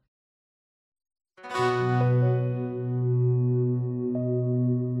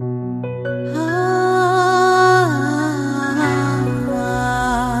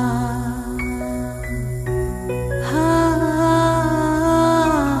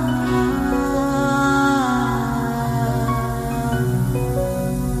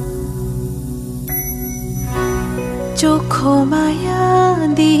चोखो माया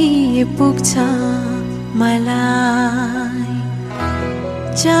दिए पुग्छ मलाई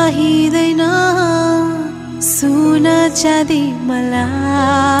चाहिँदैन सुन चाँदी मलाई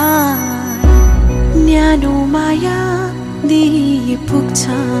न्यानो माया दिए पुग्छ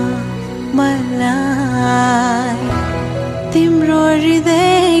मलाई तिम्रो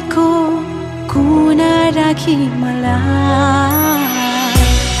हृदयको कुना राखी मलाई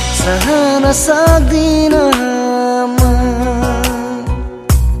सहन सक्दिन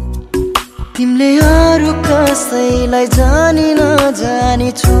तिमीले अरू कसैलाई जानी नजानी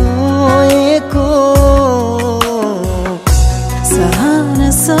छोएको सहन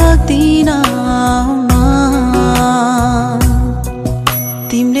सक्दिन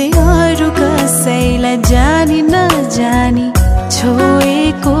तिमीले अरू कसैलाई जानी नजानी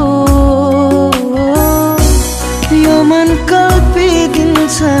छोएको यो मन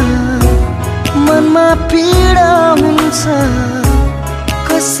कल्पिदिन्छ मनमा पीडा हुन्छ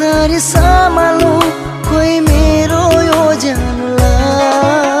कसरी सम्हालौं कोही मेरो यो ज्यानलाई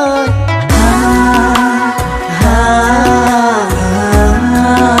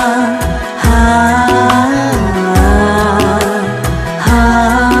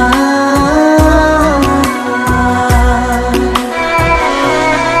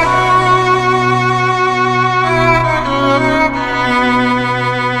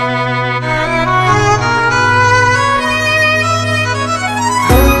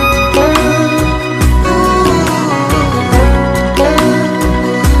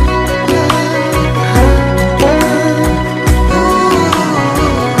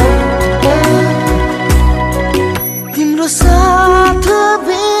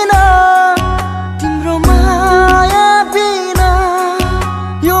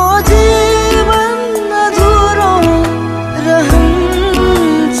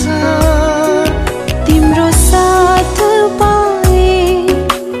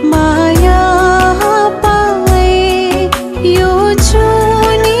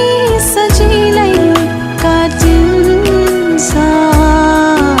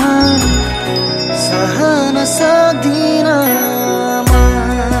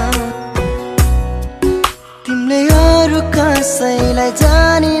कसैलाई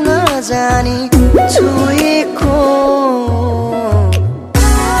जानी नजानी छोएको